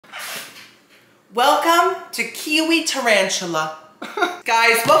Welcome to Kiwi Tarantula.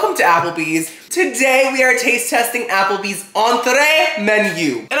 Guys, welcome to Applebee's. Today we are taste testing Applebee's entree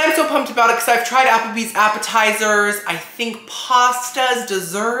menu. And I'm so pumped about it because I've tried Applebee's appetizers, I think pastas,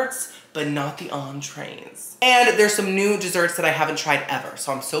 desserts, but not the entrees. And there's some new desserts that I haven't tried ever,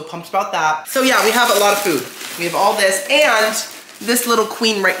 so I'm so pumped about that. So yeah, we have a lot of food. We have all this and this little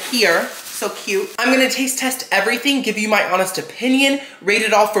queen right here. So cute. I'm gonna taste test everything, give you my honest opinion, rate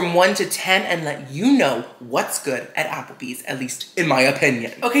it all from 1 to 10, and let you know what's good at Applebee's, at least in my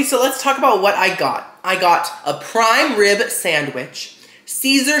opinion. Okay, so let's talk about what I got. I got a prime rib sandwich,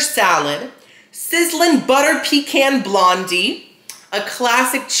 Caesar salad, sizzling butter pecan blondie, a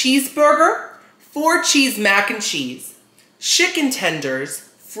classic cheeseburger, 4 cheese mac and cheese, chicken tenders,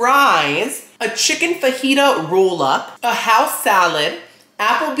 fries, a chicken fajita roll-up, a house salad,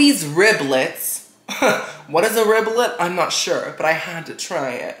 Applebee's Riblets. What is a riblet? I'm not sure, but I had to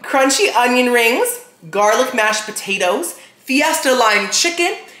try it. Crunchy onion rings, garlic mashed potatoes, Fiesta lime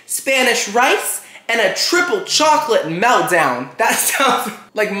chicken, Spanish rice, and a triple chocolate meltdown. That sounds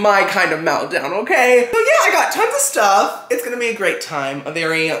like my kind of meltdown, okay? So yeah, I got tons of stuff. It's gonna be a great time, a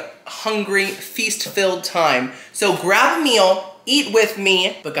very hungry, feast-filled time. So grab a meal, eat with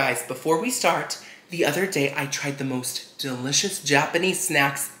me. But guys, before we start, the other day I tried the most delicious Japanese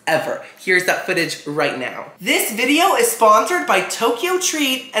snacks ever. Here's that footage right now. This video is sponsored by Tokyo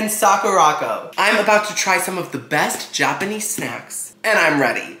Treat and Sakurako. I'm about to try some of the best Japanese snacks, and I'm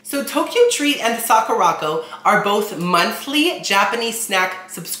ready. So Tokyo Treat and Sakurako are both monthly Japanese snack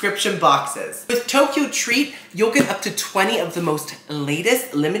subscription boxes. With Tokyo Treat, you'll get up to 20 of the most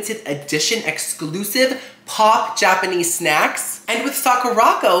latest limited edition exclusive pop Japanese snacks. And with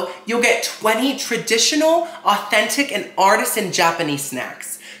Sakurako, you'll get 20 traditional, authentic, and artisan Japanese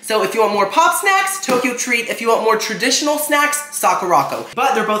snacks. So if you want more pop snacks, Tokyo Treat. If you want more traditional snacks, Sakurako.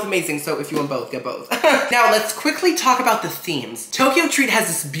 But they're both amazing, so if you want both, get both. Now let's quickly talk about the themes. Tokyo Treat has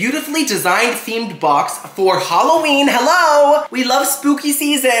this beautifully designed themed box for Halloween. Hello! We love spooky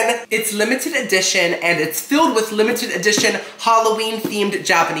season. It's limited edition and it's filled with limited edition Halloween themed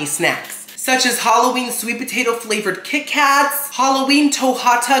Japanese snacks, such as Halloween sweet potato flavored Kit Kats, Halloween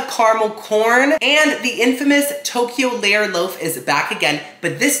Tohata caramel corn, and the infamous Tokyo layer loaf is back again,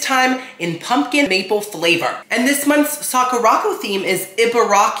 but this time in pumpkin maple flavor. And this month's Sakurako theme is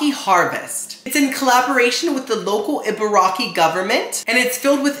Ibaraki Harvest. It's in collaboration with the local Ibaraki government, and it's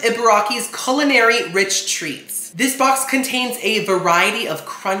filled with Ibaraki's culinary rich treats. This box contains a variety of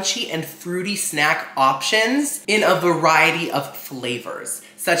crunchy and fruity snack options in a variety of flavors,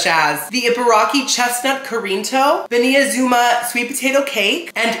 such as the Ibaraki Chestnut Corinto, Beniazuma Sweet Potato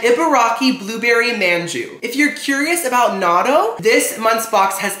Cake, and Ibaraki Blueberry Manju. If you're curious about natto, this month's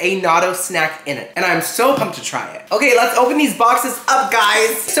box has a natto snack in it, and I'm so pumped to try it. Okay, let's open these boxes up,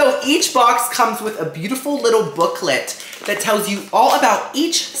 guys. So each box comes with a beautiful little booklet that tells you all about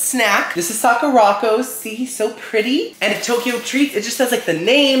each snack. This is Sakurako's, see, so pretty. And at Tokyo Treats, it just says like the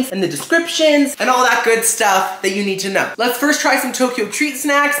names and the descriptions and all that good stuff that you need to know. Let's first try some Tokyo Treat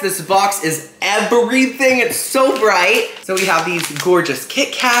snacks. This box is everything, it's so bright. So we have these gorgeous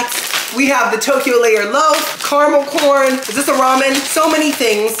Kit Kats. We have the Tokyo layer loaf, caramel corn. Is this a ramen? So many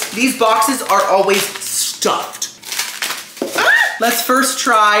things. These boxes are always stuffed. Let's first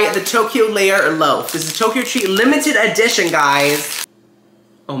try the Tokyo layer loaf. This is Tokyo Treat limited edition, guys.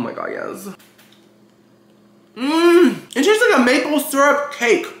 Oh my god, yes. It tastes like a maple syrup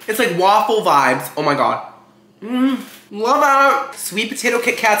cake. It's like waffle vibes. Oh my god. Love it. Sweet potato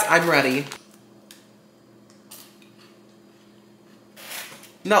Kit Kats, I'm ready.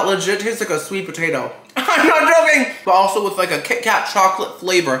 That legit tastes like a sweet potato. I'm not joking. But also with like a Kit Kat chocolate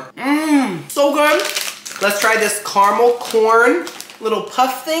flavor. So good. Let's try this caramel corn little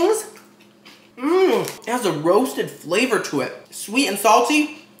puff things. It has a roasted flavor to it. Sweet and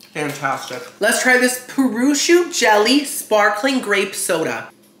salty, fantastic. Let's try this Purushu Jelly Sparkling Grape Soda.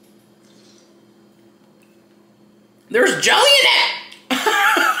 There's jelly in it!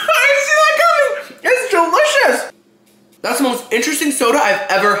 I didn't see that coming! It's delicious! That's the most interesting soda I've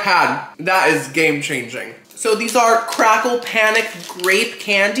ever had. That is game changing. So these are Crackle Panic Grape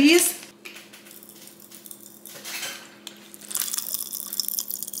Candies.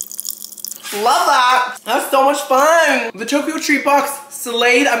 Love that. That's so much fun. The Tokyo Treat box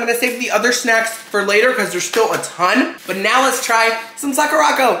slayed. I'm gonna save the other snacks for later because there's still a ton. But now let's try some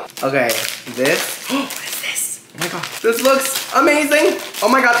Sakurako. Okay, this. Oh, what is this? Oh my god, this looks amazing. Oh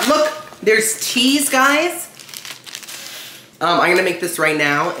my god, look. There's teas, guys. I'm gonna make this right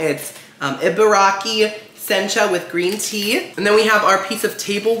now. It's Ibaraki sencha with green tea. And then we have our piece of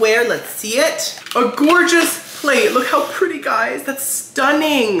tableware. Let's see it. A gorgeous plate. Look how pretty, guys. That's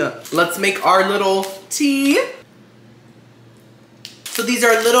stunning. Let's make our little tea. So these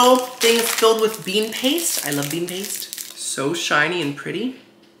are little things filled with bean paste. I love bean paste. So shiny and pretty.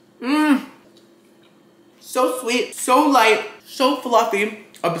 Mmm. So sweet, so light, so fluffy.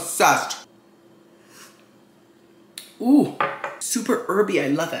 Obsessed. Ooh, super herby. I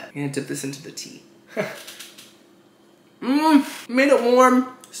love it. I'm gonna dip this into the tea. Mmm, made it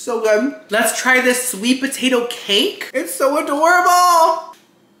warm. So good. Let's try this sweet potato cake. It's so adorable.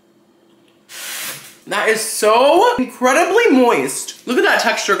 That is so incredibly moist. Look at that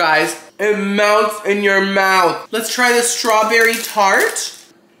texture, guys. It melts in your mouth. Let's try this strawberry tart.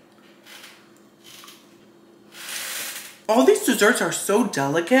 All these desserts are so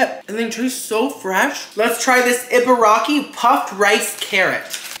delicate and they taste so fresh. Let's try this Ibaraki puffed rice carrot.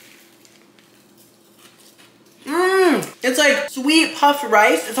 Mmm, it's like sweet puffed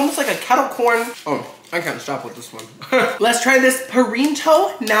rice. It's almost like a kettle corn. Oh, I can't stop with this one. Let's try this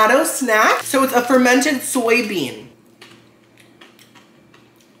Parinto natto snack. So it's a fermented soybean.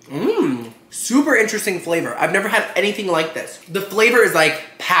 Mmm, super interesting flavor. I've never had anything like this. The flavor is like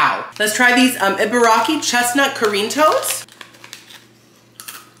pow. Let's try these Ibaraki chestnut Corintos.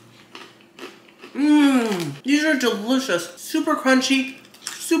 Mmm, these are delicious. Super crunchy,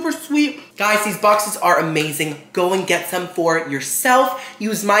 super sweet. Guys, these boxes are amazing. Go and get some for yourself.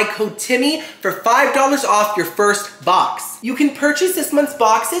 Use my code Timmy for $5 off your first box. You can purchase this month's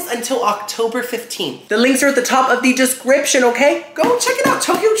boxes until October 15th. The links are at the top of the description, okay? Go check it out.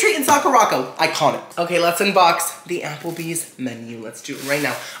 Tokyo Treat in Sakurako. Iconic. Okay, let's unbox the Applebee's menu. Let's do it right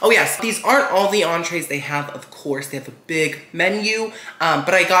now. Oh yes, these aren't all the entrees they have, of course. They have a big menu,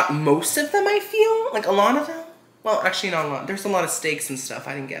 but I got most of them, I feel. Like a lot of them. Well, actually not a lot. There's a lot of steaks and stuff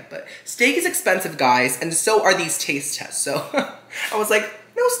I didn't get, but steak is expensive, guys, and so are these taste tests. So I was like,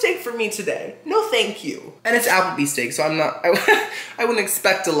 no steak for me today. No thank you. And it's Applebee's steak, so I wouldn't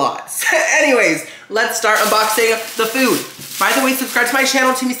expect a lot. Anyways, let's start unboxing the food. By the way, subscribe to my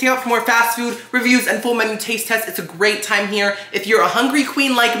channel, Timmy's Takeout, for more fast food reviews and full menu taste tests. It's a great time here. If you're a hungry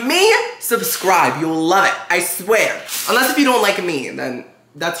queen like me, subscribe. You'll love it, I swear. Unless if you don't like me, then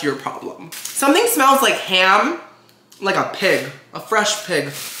that's your problem. Something smells like ham. Like a pig, a fresh pig.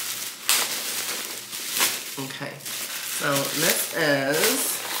 Okay, so this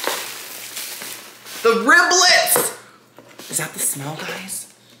is the riblets. Is that the smell,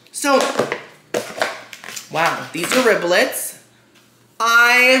 guys? So, wow, these are riblets.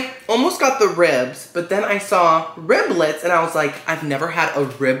 I almost got the ribs, but then I saw riblets and I was like, I've never had a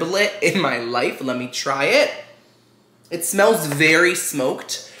riblet in my life. Let me try it. It smells very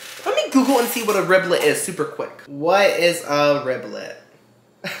smoked. Let me Google and see what a riblet is super quick. What is a riblet?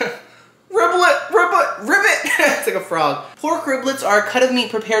 Ribbit. It's like a frog. Pork riblets are a cut of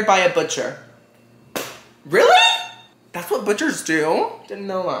meat prepared by a butcher. Really? That's what butchers do? Didn't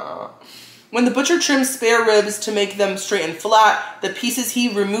know that. When the butcher trims spare ribs to make them straight and flat, the pieces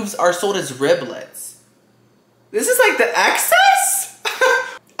he removes are sold as riblets. This is like the excess?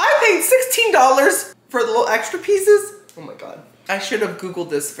 I paid $16 for the little extra pieces. Oh my God. I should have Googled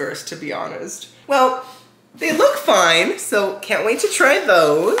this first, to be honest. Well, they look fine, so can't wait to try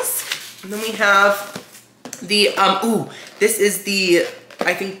those. And then we have the, ooh, this is the,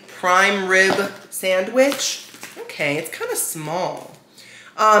 I think, prime rib sandwich. Okay, it's kind of small.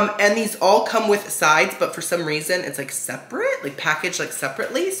 And these all come with sides, but for some reason it's like separate, like packaged like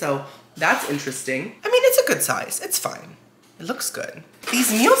separately, so that's interesting. I mean, it's a good size, it's fine. It looks good.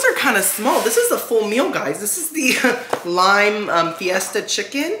 These meals are kind of small. This is a full meal, guys. This is the lime Fiesta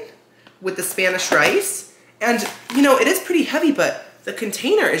chicken with the Spanish rice. And, you know, it is pretty heavy, but the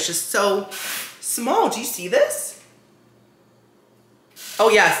container is just so small. Do you see this? Oh,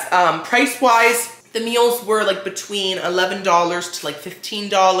 yes. Price-wise, the meals were like between $11 to like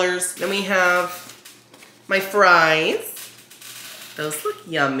 $15. Then we have my fries. Those look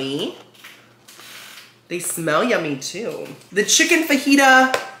yummy. They smell yummy too. The chicken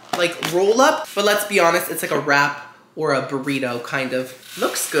fajita, like roll up, but let's be honest, it's like a wrap or a burrito kind of.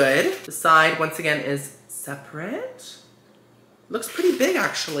 Looks good. The side, once again, is separate. Looks pretty big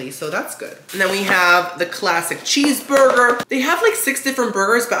actually, so that's good. And then we have the classic cheeseburger. They have like 6 different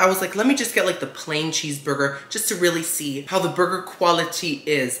burgers, but I was like, let me just get like the plain cheeseburger just to really see how the burger quality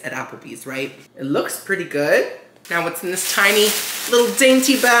is at Applebee's, right? It looks pretty good. Now what's in this tiny little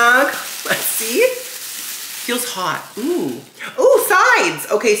dainty bag? Let's see. Feels hot. Ooh. Ooh, sides.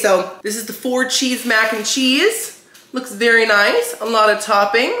 Okay, so this is the 4 cheese mac and cheese. Looks very nice. A lot of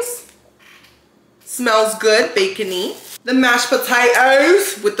toppings. Smells good, bacony. The mashed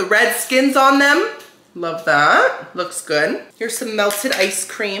potatoes with the red skins on them. Love that. Looks good. Here's some melted ice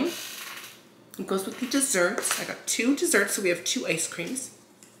cream. It goes with the desserts. I got 2 desserts, so we have 2 ice creams.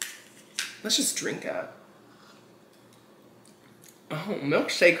 Let's just drink it. Oh,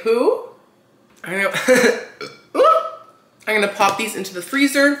 milkshake who? I know. I'm gonna pop these into the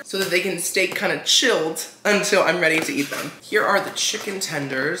freezer so that they can stay kind of chilled until I'm ready to eat them. Here are the chicken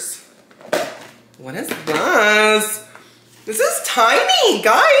tenders. What is this? This is tiny,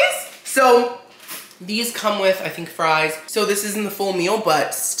 guys. So these come with, I think, fries. So this isn't the full meal,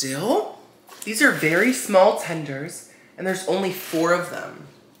 but still, these are very small tenders and there's only 4 of them.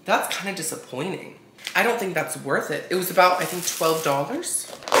 That's kind of disappointing. I don't think that's worth it. It was about, I think,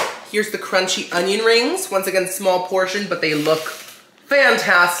 $12. Here's the crunchy onion rings. Once again, small portion, but they look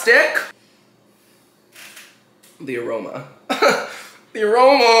fantastic. The aroma. The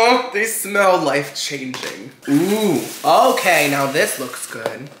aroma. They smell life-changing. Ooh, okay, now this looks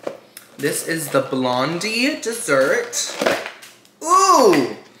good. This is the Blondie dessert.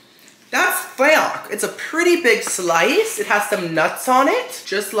 Ooh, that's fake. It's a pretty big slice. It has some nuts on it,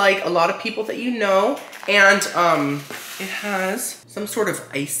 just like a lot of people that you know. And it has some sort of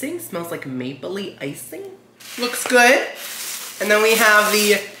icing. Smells like mapley icing. Looks good. And then we have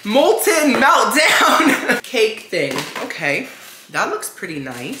the molten meltdown cake thing. Okay, that looks pretty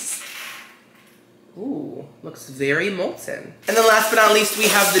nice. Ooh, looks very molten. And then last but not least, we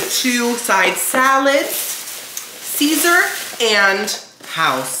have the 2 side salads, Caesar and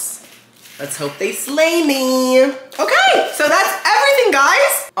House. Let's hope they slay me. Okay, so that's everything,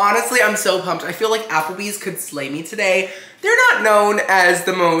 guys. Honestly, I'm so pumped. I feel like Applebee's could slay me today. They're not known as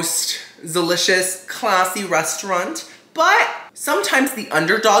the most delicious, classy restaurant, but sometimes the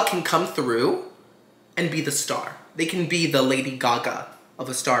underdog can come through and be the star. They can be the Lady Gaga of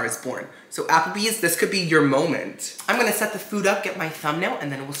A Star Is Born. So Applebee's, this could be your moment. I'm gonna set the food up, get my thumbnail,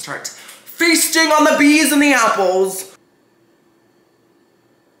 and then we'll start feasting on the bees and the apples.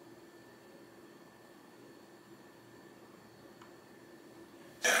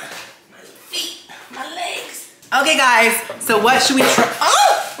 Okay guys, so what should we try?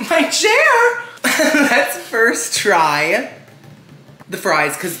 Oh, my chair! Let's first try the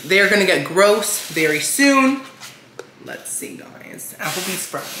fries, because they're gonna get gross very soon. Let's see, guys. Applebee's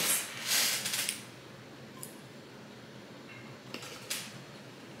fries.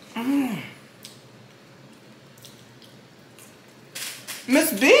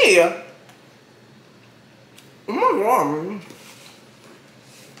 Miss B! Oh my God.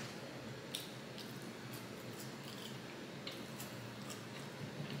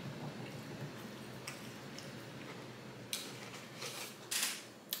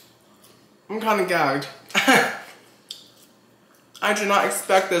 I'm kind of gagged. I did not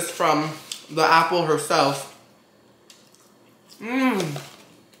expect this from the apple herself. Let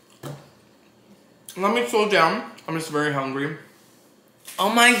me slow down. I'm just very hungry. Oh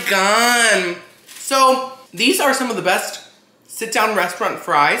my God. So these are some of the best sit-down restaurant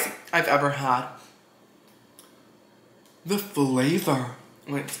fries I've ever had. The flavor.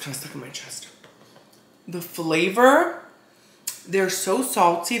 Wait, it's kind of stuck in my chest. The flavor. They're so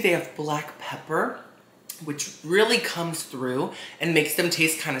salty. They have black pepper, which really comes through and makes them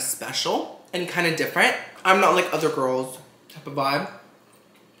taste kind of special and kind of different. I'm not like other girls type of vibe.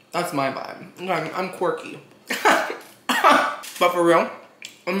 That's my vibe. I'm quirky. But for real,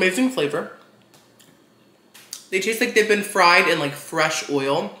 amazing flavor. They taste like they've been fried in like fresh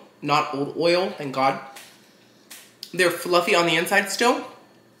oil, not old oil, thank God. They're fluffy on the inside still.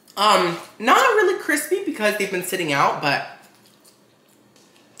 Not really crispy because they've been sitting out, but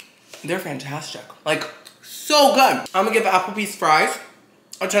they're fantastic. Like, so good. I'm gonna give Applebee's fries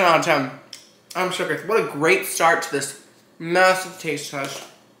a 10 out of 10. I'm so good. What a great start to this massive taste test.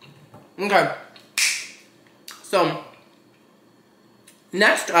 Okay. So,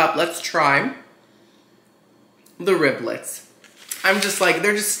 next up, let's try the riblets. I'm just like,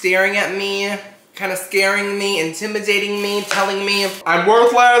 they're just staring at me, kind of scaring me, intimidating me, telling me I'm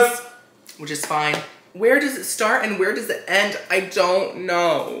worthless, which is fine. Where does it start and where does it end? I don't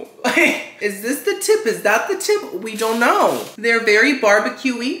know. Is this the tip? Is that the tip? We don't know. They're very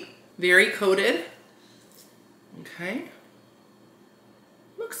barbecue-y, very coated. Okay.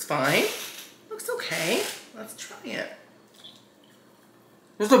 Looks fine. Looks okay. Let's try it.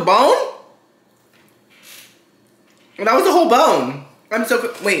 There's a bone? That was a whole bone. I'm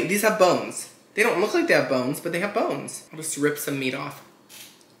so, wait, these have bones. They don't look like they have bones, but they have bones. I'll just rip some meat off.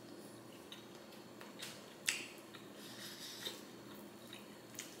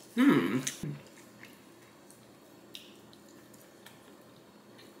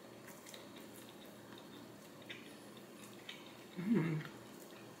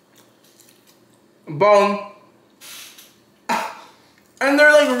 Bone. And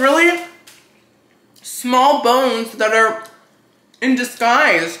they're like really small bones that are in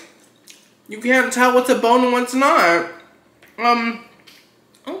disguise. You can't tell what's a bone and what's not.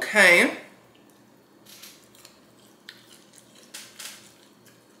 Okay.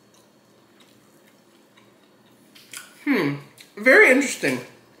 Very interesting.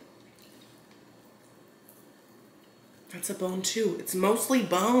 That's a bone too. It's mostly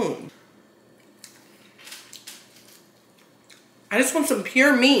bone. I just want some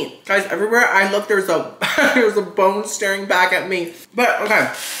pure meat. Guys, everywhere I look, there's a there's a bone staring back at me. But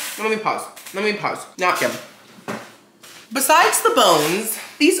okay, let me pause. Let me pause. Napkin. Besides the bones,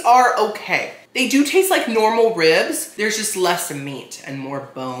 these are okay. They do taste like normal ribs. There's just less meat and more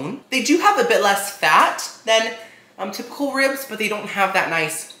bone. They do have a bit less fat than typical ribs, but they don't have that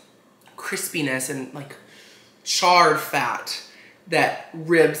nice crispiness and like charred fat that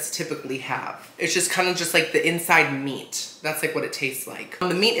ribs typically have. It's just kind of just like the inside meat. That's like what it tastes like.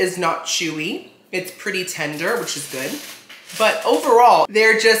 The meat is not chewy. It's pretty tender, which is good. But overall,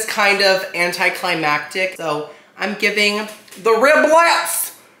 they're just kind of anticlimactic. So I'm giving the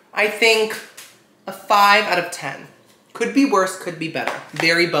riblets, I think, a 5 out of 10. Could be worse, could be better.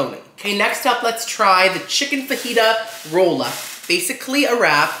 Very bony. Okay, next up, let's try the chicken fajita roll-up. Basically a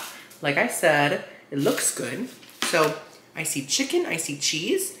wrap. Like I said, it looks good. So I see chicken, I see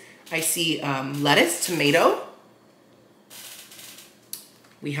cheese, I see lettuce, tomato.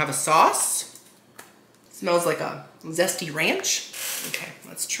 We have a sauce. Smells like a zesty ranch. Okay,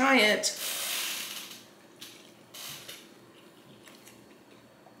 let's try it.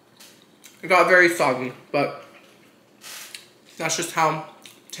 It got very soggy, but that's just how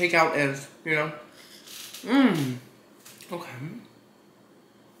takeout is, you know? Okay.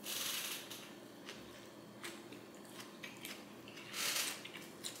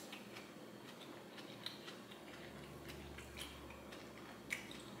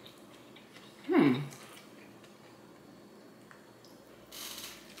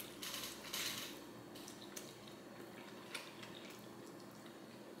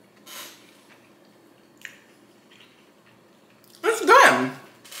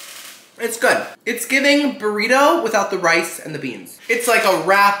 It's good. It's giving burrito without the rice and the beans. It's like a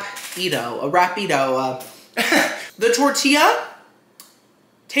rapido. The tortilla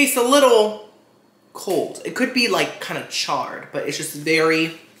tastes a little cold. It could be like kind of charred, but it's just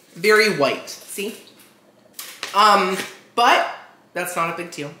very, very white. See? But that's not a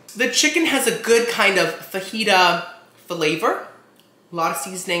big deal. The chicken has a good kind of fajita flavor. A lot of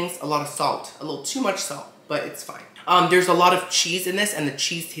seasonings, a lot of salt. A little too much salt, but it's fine. There's a lot of cheese in this, and the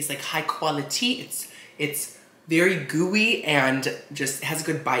cheese tastes like high quality. It's very gooey and just has a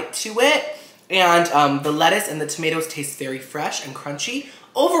good bite to it. And the lettuce and the tomatoes taste very fresh and crunchy.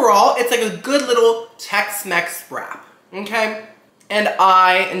 Overall, it's like a good little Tex-Mex wrap, okay? And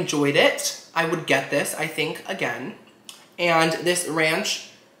I enjoyed it. I would get this, I think, again. And this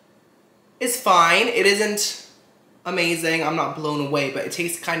ranch is fine. It isn't amazing. I'm not blown away, but it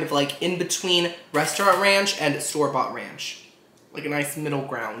tastes kind of like in between restaurant ranch and store-bought ranch. Like a nice middle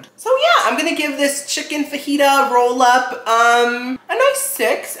ground. So yeah, I'm gonna give this chicken fajita roll-up a nice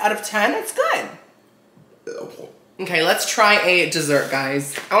 6 out of 10. It's good. Okay, let's try a dessert,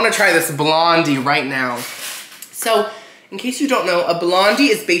 guys. I wanna try this Blondie right now. So, in case you don't know, a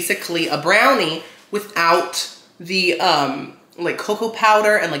Blondie is basically a brownie without the like cocoa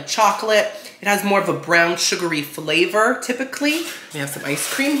powder and like chocolate. It has more of a brown sugary flavor typically. We have some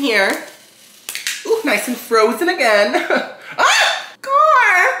ice cream here. Ooh, nice and frozen again. Ah,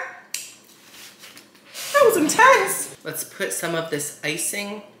 God! That was intense. Let's put some of this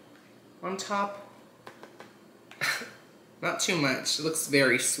icing on top. Not too much, it looks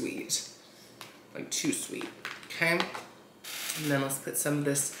very sweet. Like too sweet, okay? And then let's put some of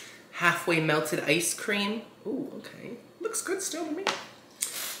this halfway melted ice cream. Ooh, okay. Looks good still to me.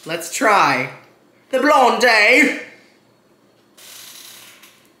 Let's try the Blondie.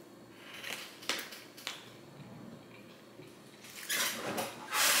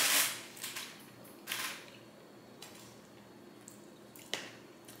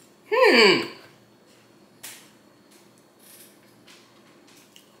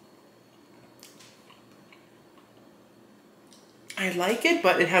 I like it,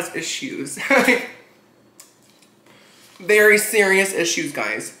 but it has issues. Very serious issues,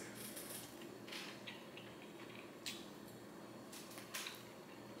 guys.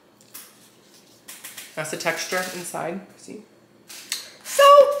 That's the texture inside, see? So,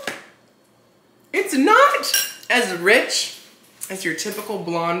 it's not as rich as your typical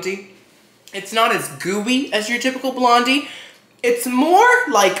Blondie. It's not as gooey as your typical Blondie. It's more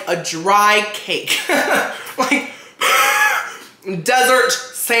like a dry cake. Like, desert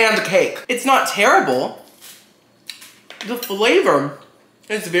sand cake. It's not terrible. the flavor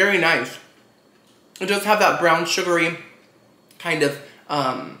is very nice. It does have that brown sugary kind of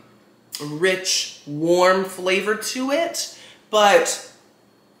rich, warm flavor to it, but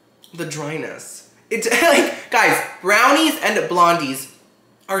the dryness. It's like, guys, brownies and blondies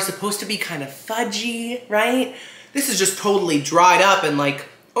are supposed to be kind of fudgy, right? This is just totally dried up and like,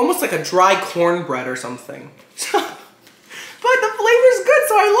 almost like a dry cornbread or something. But the flavor's good,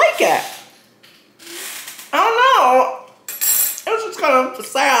 so I like it. I don't know. It's just kind of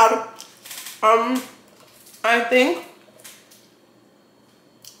sad. I think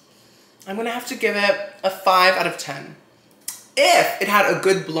I'm gonna have to give it a 5 out of 10. If it had a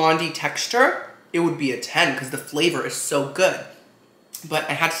good blondie texture, it would be a 10 because the flavor is so good. But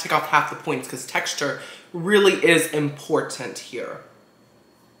I had to take off half the points because texture really is important here.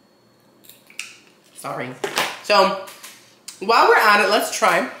 Sorry. So, while we're at it, let's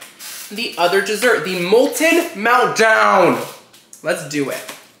try the other dessert, the Molten Meltdown. Let's do it.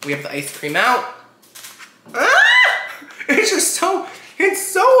 We have the ice cream out. Ah! It's just so, it's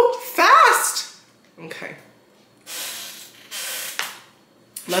so fast. Okay.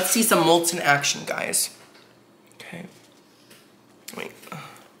 Let's see some molten action, guys. Okay. Wait.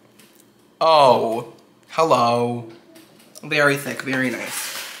 Oh, hello. Very thick, very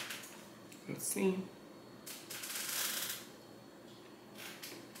nice. Let's see.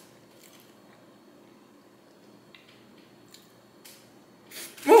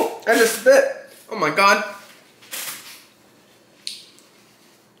 Oh, I just spit. Oh my God.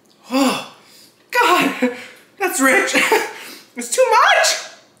 Oh, God, that's rich. It's too much.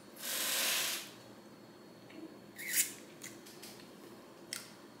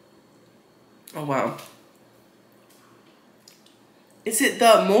 Oh, wow. Is it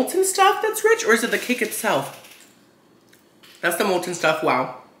the molten stuff that's rich, or is it the cake itself? That's the molten stuff,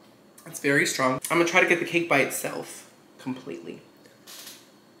 wow. That's very strong. I'm gonna try to get the cake by itself, completely.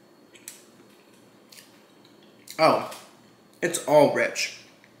 Oh, it's all rich.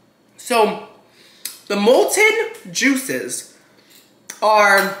 So, the molten juices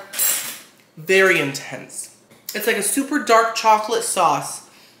are very intense. It's like a super dark chocolate sauce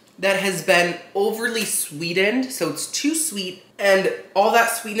that has been overly sweetened, so it's too sweet, and all that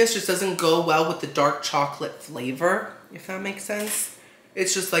sweetness just doesn't go well with the dark chocolate flavor, if that makes sense.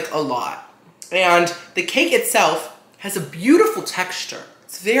 It's just like a lot. And the cake itself has a beautiful texture.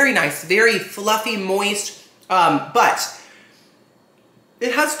 It's very nice, very fluffy, moist, but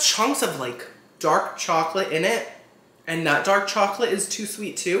it has chunks of like dark chocolate in it, and that dark chocolate is too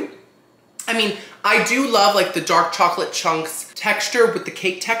sweet too. I mean, I do love like the dark chocolate chunks texture with the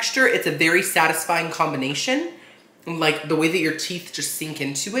cake texture. It's a very satisfying combination. Like the way that your teeth just sink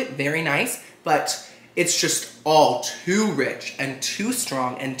into it, very nice. But it's just all too rich and too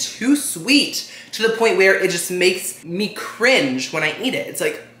strong and too sweet to the point where it just makes me cringe when I eat it. It's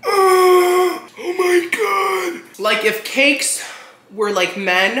like, oh my God. Like if cakes were like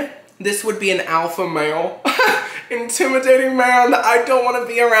men, this would be an alpha male. Intimidating man that I don't want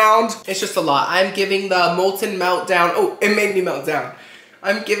to be around. It's just a lot. I'm giving the Molten Meltdown, oh, it made me melt down.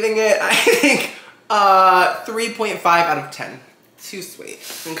 I'm giving it, I think, 3.5 out of 10. Too sweet.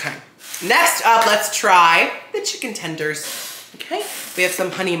 Okay. Next up, let's try the chicken tenders. Okay, we have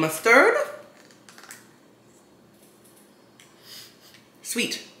some honey mustard.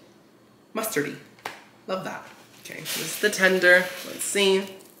 Sweet. Mustardy. Love that. Okay, this is the tender. Let's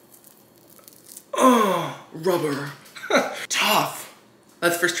see. Oh, rubber. Tough.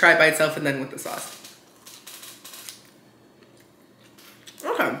 Let's first try it by itself and then with the sauce.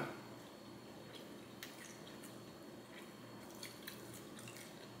 Okay.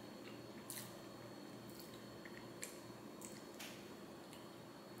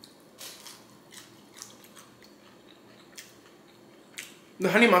 The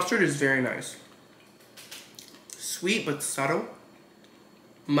honey mustard is very nice. Sweet but subtle.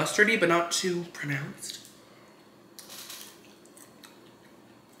 Mustardy but not too pronounced.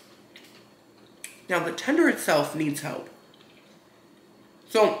 Now the tender itself needs help.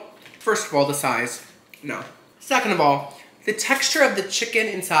 So, first of all, the size, no. Second of all, the texture of the chicken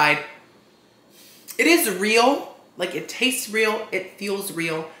inside, it is real, like it tastes real, it feels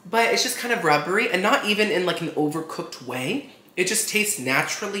real, but it's just kind of rubbery and not even in like an overcooked way. It just tastes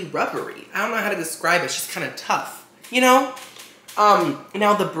naturally rubbery. I don't know how to describe it, it's just kind of tough, you know?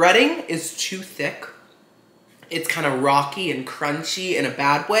 Now the breading is too thick. It's kind of rocky and crunchy in a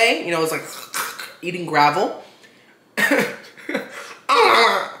bad way. You know, it's like eating gravel. It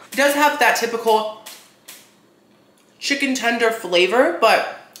does have that typical chicken tender flavor,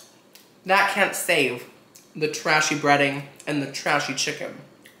 but that can't save the trashy breading and the trashy chicken.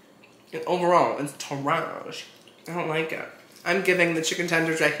 And overall, it's trash. I don't like it. I'm giving the chicken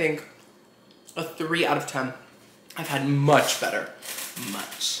tenders, I think, a 3 out of 10. I've had much better.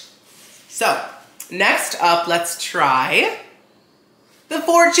 Much. So, next up, let's try the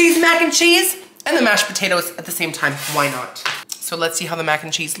 4 cheese mac and cheese and the mashed potatoes at the same time. Why not? So let's see how the mac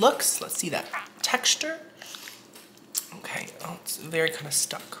and cheese looks. Let's see that texture. Okay, oh, it's very kind of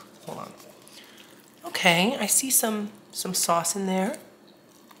stuck. Hold on. Okay, I see some sauce in there.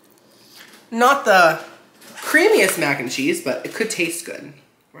 Not the creamiest mac and cheese, but it could taste good,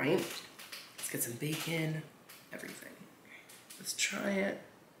 right? Let's get some bacon, everything. Let's try it.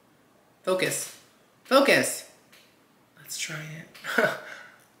 Focus, focus. Let's try it.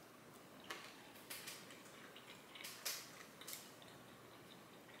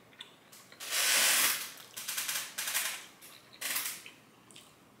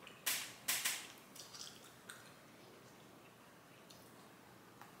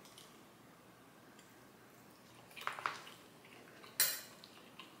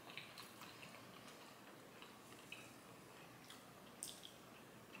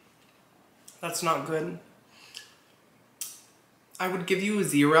 That's not good. I would give you a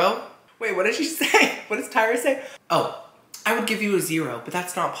 0. Wait, what did she say? What does Tyra say? Oh, I would give you a 0, but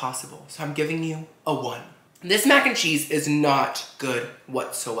that's not possible. So I'm giving you a 1. This mac and cheese is not good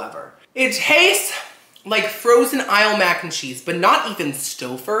whatsoever. It tastes like frozen aisle mac and cheese, but not even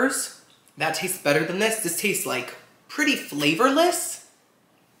Stouffer's. That tastes better than this. This tastes like pretty flavorless.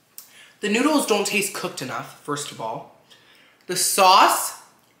 The noodles don't taste cooked enough, first of all. The sauce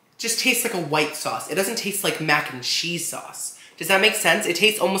just tastes like a white sauce. It doesn't taste like mac and cheese sauce. Does that make sense? It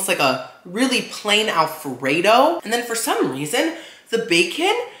tastes almost like a really plain Alfredo. And then for some reason, the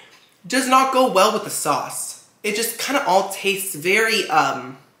bacon does not go well with the sauce. It just kind of all tastes very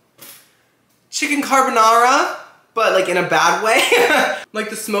chicken carbonara, but like in a bad way.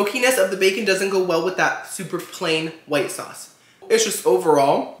 Like the smokiness of the bacon doesn't go well with that super plain white sauce. It's just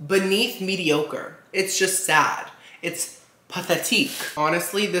overall beneath mediocre. It's just sad. It's pathetique.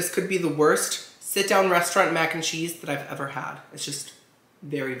 Honestly, this could be the worst sit-down restaurant mac and cheese that I've ever had. It's just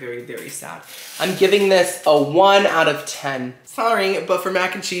very, very, very sad. I'm giving this a 1 out of 10. Sorry, but for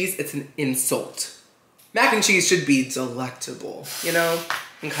mac and cheese, it's an insult. Mac and cheese should be delectable, you know?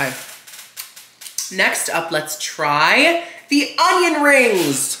 Okay. Next up, let's try the onion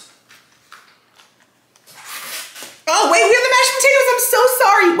rings. Oh, wait, we have the mashed potatoes. I'm so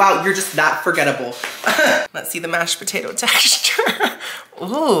sorry. Wow, you're just that forgettable. Let's see the mashed potato texture.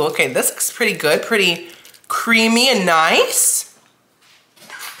 Ooh, okay, this looks pretty good. Pretty creamy and nice.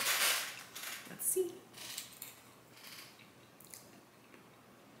 Let's see.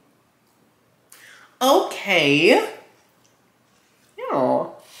 Okay. Yeah,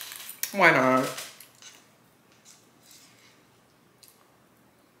 why not?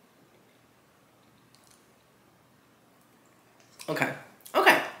 Okay,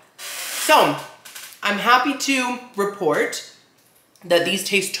 okay. So, I'm happy to report that these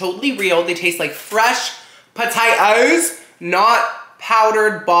taste totally real. They taste like fresh potatoes, not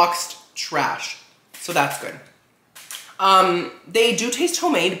powdered, boxed trash. So that's good. They do taste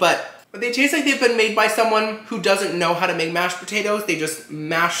homemade, but they taste like they've been made by someone who doesn't know how to make mashed potatoes. They just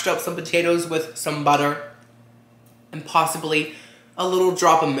mashed up some potatoes with some butter and possibly a little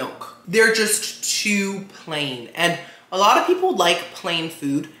drop of milk. They're just too plain. And a lot of people like plain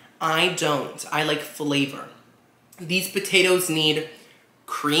food. I don't. I like flavor. These potatoes need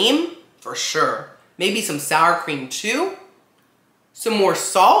cream, for sure. Maybe some sour cream too. Some more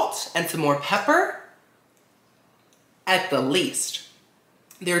salt and some more pepper. At the least.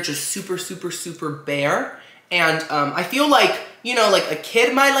 They're just super, super, super bare. And I feel like, you know, like a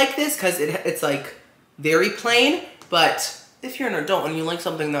kid might like this because it's like very plain. But if you're an adult and you like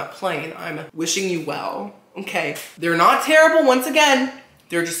something that plain, I'm wishing you well. Okay, they're not terrible once again.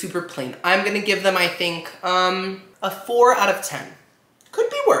 They're just super plain. I'm gonna give them, I think, a 4 out of 10. Could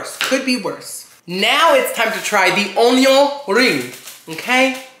be worse, could be worse. Now it's time to try the onion ring,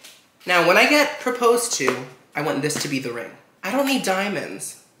 okay? Now, when I get proposed to, I want this to be the ring. I don't need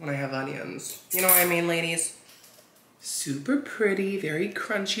diamonds when I have onions. You know what I mean, ladies? Super pretty, very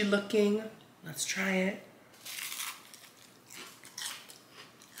crunchy looking. Let's try it.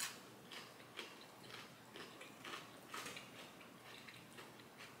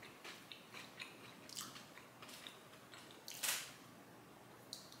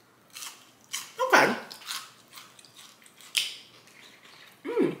 Okay.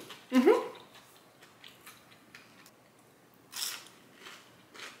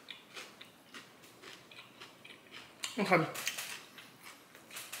 Okay.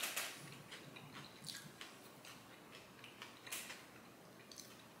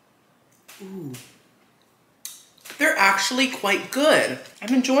 Ooh. actually quite good.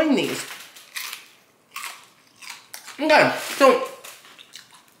 I'm enjoying these. Okay, so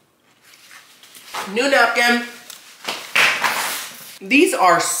new napkin. These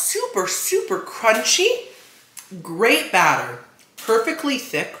are super, super crunchy. Great batter. Perfectly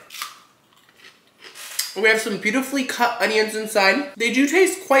thick. We have some beautifully cut onions inside. They do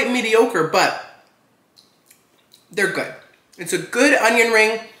taste quite mediocre, but they're good. It's a good onion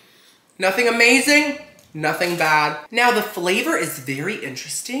ring. Nothing amazing, nothing bad. Now the flavor is very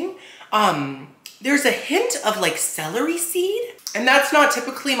interesting. There's a hint of like celery seed, and that's not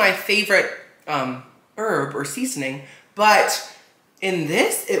typically my favorite herb or seasoning, but in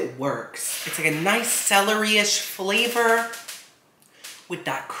this, it works. It's like a nice celery-ish flavor with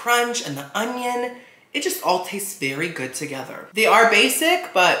that crunch and the onion. It just all tastes very good together. They are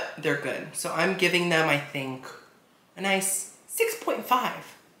basic, but they're good. So I'm giving them, I think, a nice 6.5.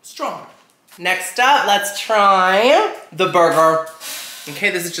 Strong. Next up, let's try the burger. Okay,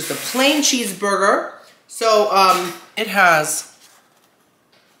 this is just a plain cheeseburger. So it has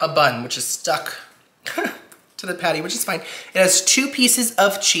a bun, which is stuck to the patty, which is fine. It has 2 pieces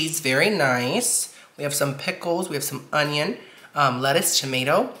of cheese, very nice. We have some pickles, we have some onion, lettuce,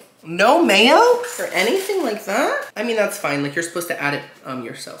 tomato. No mayo or anything like that? I mean, that's fine. Like, you're supposed to add it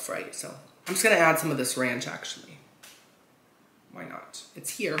yourself, right? So I'm just gonna add some of this ranch, actually. Why not?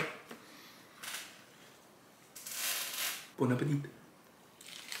 It's here. Bon appetit.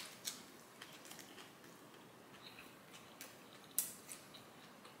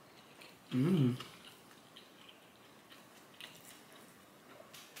 Mmm.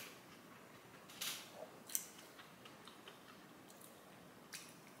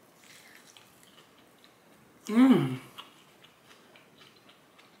 Mmm.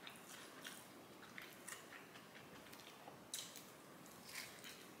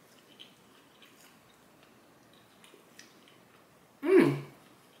 Mmm.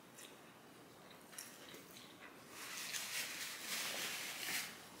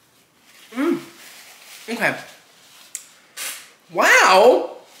 Mmm. Okay.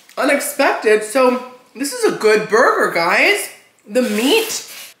 Wow. Unexpected. So this is a good burger, guys. The meat,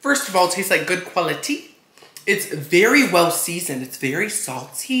 first of all, tastes like good quality. It's very well seasoned. It's very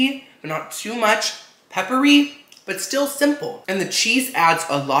salty, but not too much. Peppery, but still simple. And the cheese adds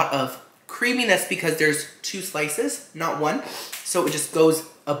a lot of creaminess because there's 2 slices, not 1. So it just goes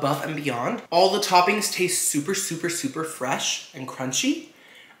above and beyond. All the toppings taste super, super, super fresh and crunchy.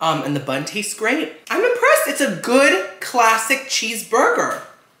 And the bun tastes great. I'm impressed. It's a good classic cheeseburger.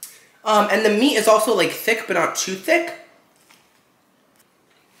 And the meat is also like thick, but not too thick.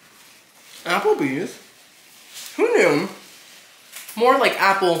 Applebee's. Who knew? More like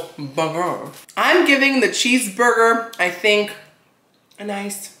apple burger. I'm giving the cheeseburger, I think, a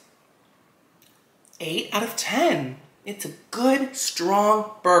nice 8 out of 10. It's a good,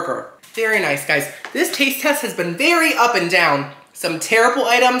 strong burger. Very nice, guys. This taste test has been very up and down. Some terrible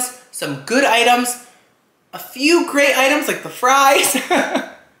items, some good items, a few great items like the fries.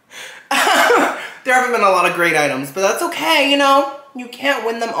 There haven't been a lot of great items, but that's okay, you know? You can't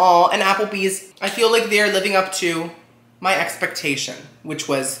win them all. And Applebee's, I feel like they're living up to my expectation, which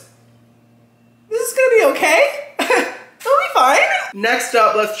was, this is gonna be okay. It'll be fine. Next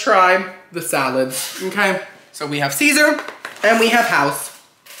up, let's try the salads, okay? So we have Caesar and we have House.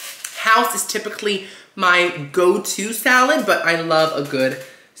 House is typically my go-to salad, but I love a good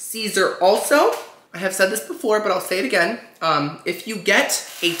Caesar also. I have said this before, but I'll say it again. If you get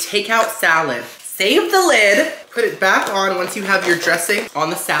a takeout salad, save the lid, put it back on once you have your dressing on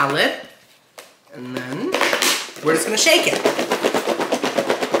the salad, and then we're just gonna shake it.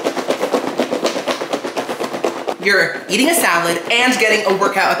 You're eating a salad and getting a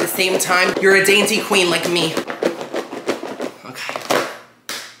workout at the same time. You're a dainty queen like me. Okay.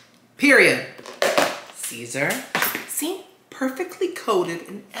 Period. Caesar. See? Perfectly coated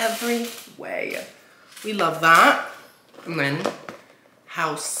in every way. We love that. And then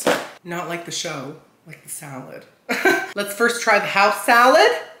House. Not like the show, like the salad. Let's first try the House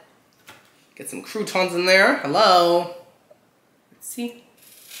salad. Get some croutons in there. Hello. Let's see.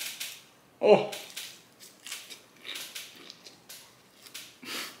 Oh.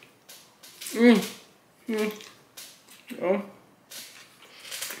 Oh.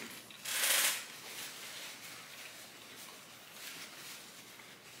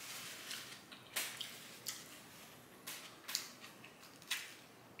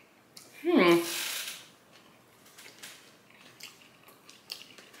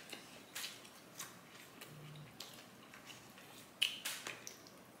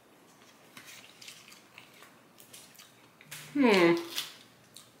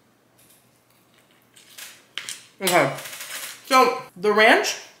 Okay. The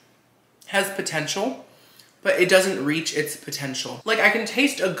ranch has potential, but it doesn't reach its potential. Like, I can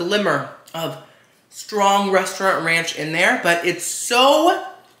taste a glimmer of strong restaurant ranch in there, but it's so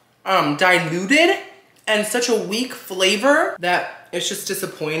diluted and such a weak flavor that it's just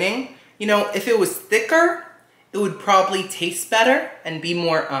disappointing. You know, if it was thicker, it would probably taste better and be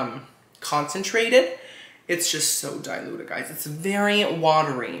more concentrated. It's just so diluted, guys. It's very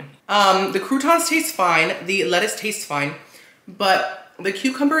watery. The croutons taste fine, the lettuce tastes fine, but the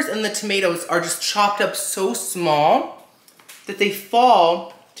cucumbers and the tomatoes are just chopped up so small that they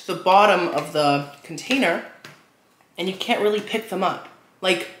fall to the bottom of the container and you can't really pick them up.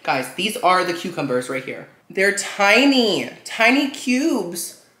 Like, guys, these are the cucumbers right here. They're tiny, tiny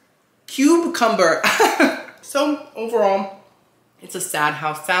cubes. Cube-cumber. So overall, it's a sad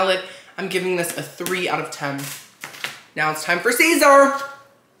house salad. I'm giving this a 3 out of 10. Now it's time for Caesar.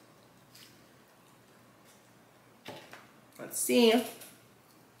 Let's see.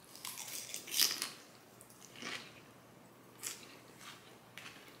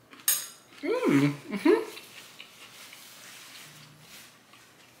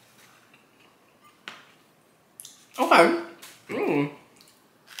 Okay.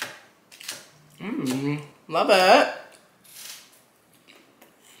 Love it.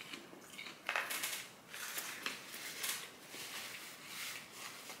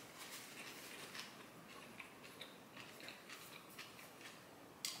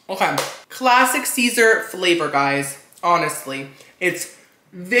 Okay, classic Caesar flavor, guys. Honestly, it's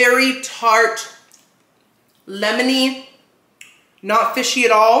very tart, lemony, not fishy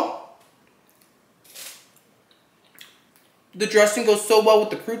at all. The dressing goes so well with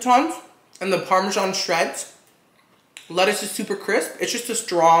the croutons and the Parmesan shreds. Lettuce is super crisp. It's just a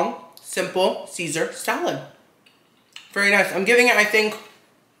strong, simple Caesar salad. Very nice. I'm giving it, I think,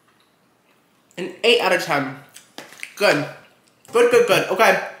 an 8 out of 10. Good. Good, good, good.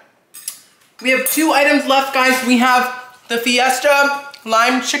 Okay. We have 2 items left, guys. We have the Fiesta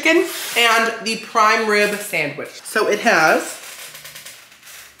lime chicken and the prime rib sandwich. So it has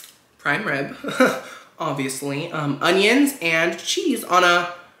prime rib, obviously, onions and cheese on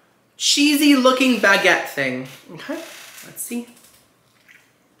a cheesy looking baguette thing. Okay, let's see.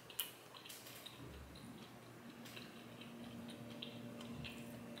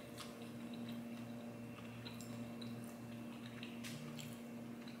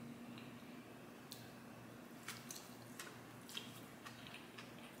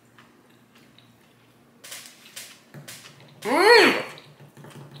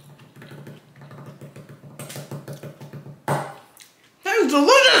 That is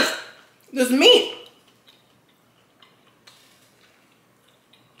delicious! This meat.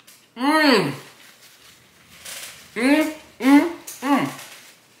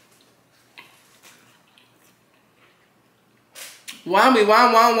 Wowie,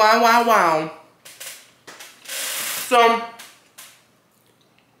 wow, wow, wow, wow, wow. So,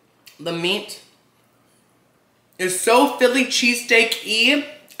 the meat is so Philly cheesesteak-y.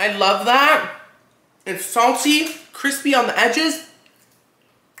 I love that. It's salty, crispy on the edges.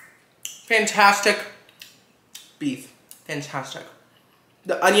 Fantastic beef. Fantastic.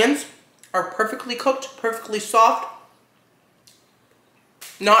 The onions are perfectly cooked, perfectly soft.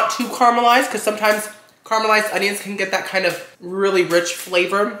 Not too caramelized, because sometimes caramelized onions can get that kind of really rich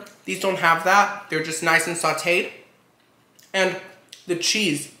flavor. These don't have that. They're just nice and sauteed. And the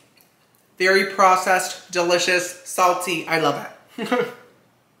cheese, very processed, delicious, salty. I love it.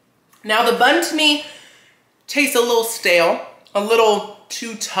 Now the bun to me tastes a little stale, a little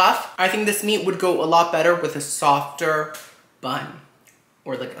too tough. I think this meat would go a lot better with a softer bun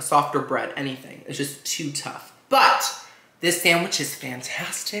or like a softer bread, anything. It's just too tough. But this sandwich is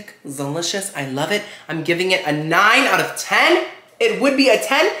fantastic, delicious. I love it. I'm giving it a 9 out of 10. It would be a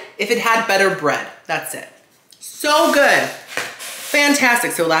 10 if it had better bread. That's it. So good.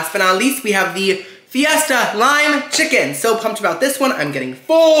 Fantastic. So last but not least, we have the Fiesta lime chicken. So pumped about this one. I'm getting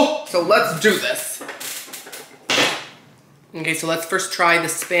full. So let's do this. Okay, so let's first try the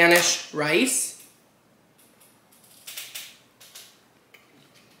Spanish rice.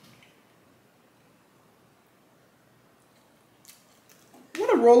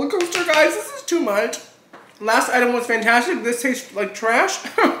 What a roller coaster, guys. This is too much. Last item was fantastic. This tastes like trash.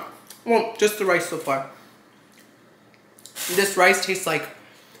 Well, just the rice so far. This rice tastes like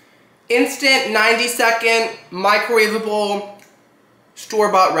instant, 90-second, microwavable,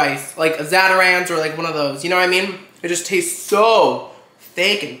 store-bought rice. Like a Zatarain's or like one of those. You know what I mean? It just tastes so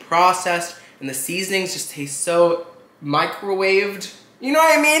fake and processed. And the seasonings just taste so microwaved. You know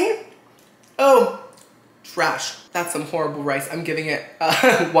what I mean? Oh, trash. That's some horrible rice. I'm giving it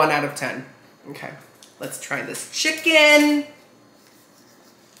 1 out of 10. Okay, let's try this chicken.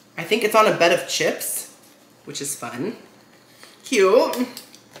 I think it's on a bed of chips, which is fun. Cute.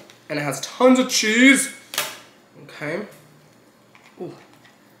 And it has tons of cheese. Okay. Ooh.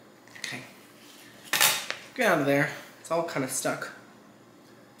 Okay. Get out of there. It's all kind of stuck.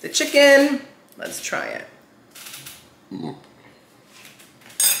 The chicken. Let's try it. Mm.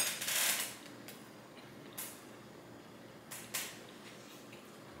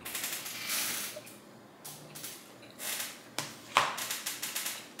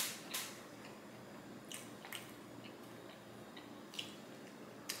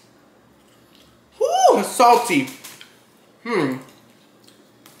 Woo, salty.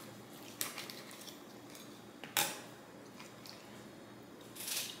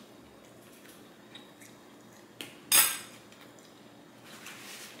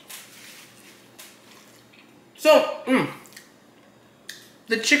 So,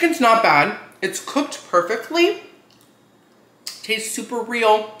 the chicken's not bad. It's cooked perfectly. Tastes super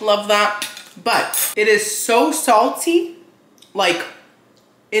real, love that. But it is so salty, like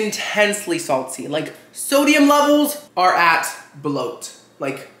intensely salty. Like sodium levels are at bloat.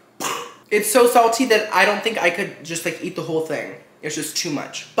 Like it's so salty that I don't think I could just like eat the whole thing. It's just too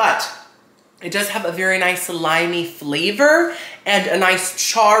much. But it does have a very nice limey flavor and a nice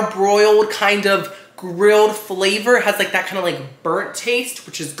char-broiled kind of grilled flavor. It has like that kind of like burnt taste,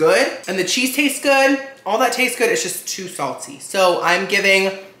 which is good. And the cheese tastes good. All that tastes good. It's just too salty. So I'm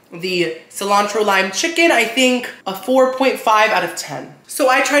giving the cilantro lime chicken, I think, a 4.5 out of 10. So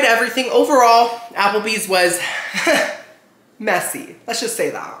I tried everything. Overall, Applebee's was messy. Let's just say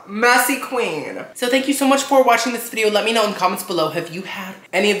that. Messy queen. So thank you so much for watching this video. Let me know in the comments below, have you had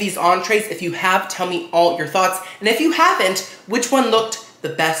any of these entrees? If you have, tell me all your thoughts. And if you haven't, which one looked the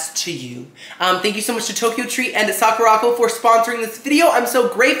best to you? Thank you so much to Tokyo Treat and to Sakurako for sponsoring this video. I'm so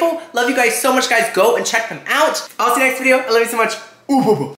grateful. Love you guys so much, guys. Go and check them out. I'll see you next video. I love you so much. Ooh.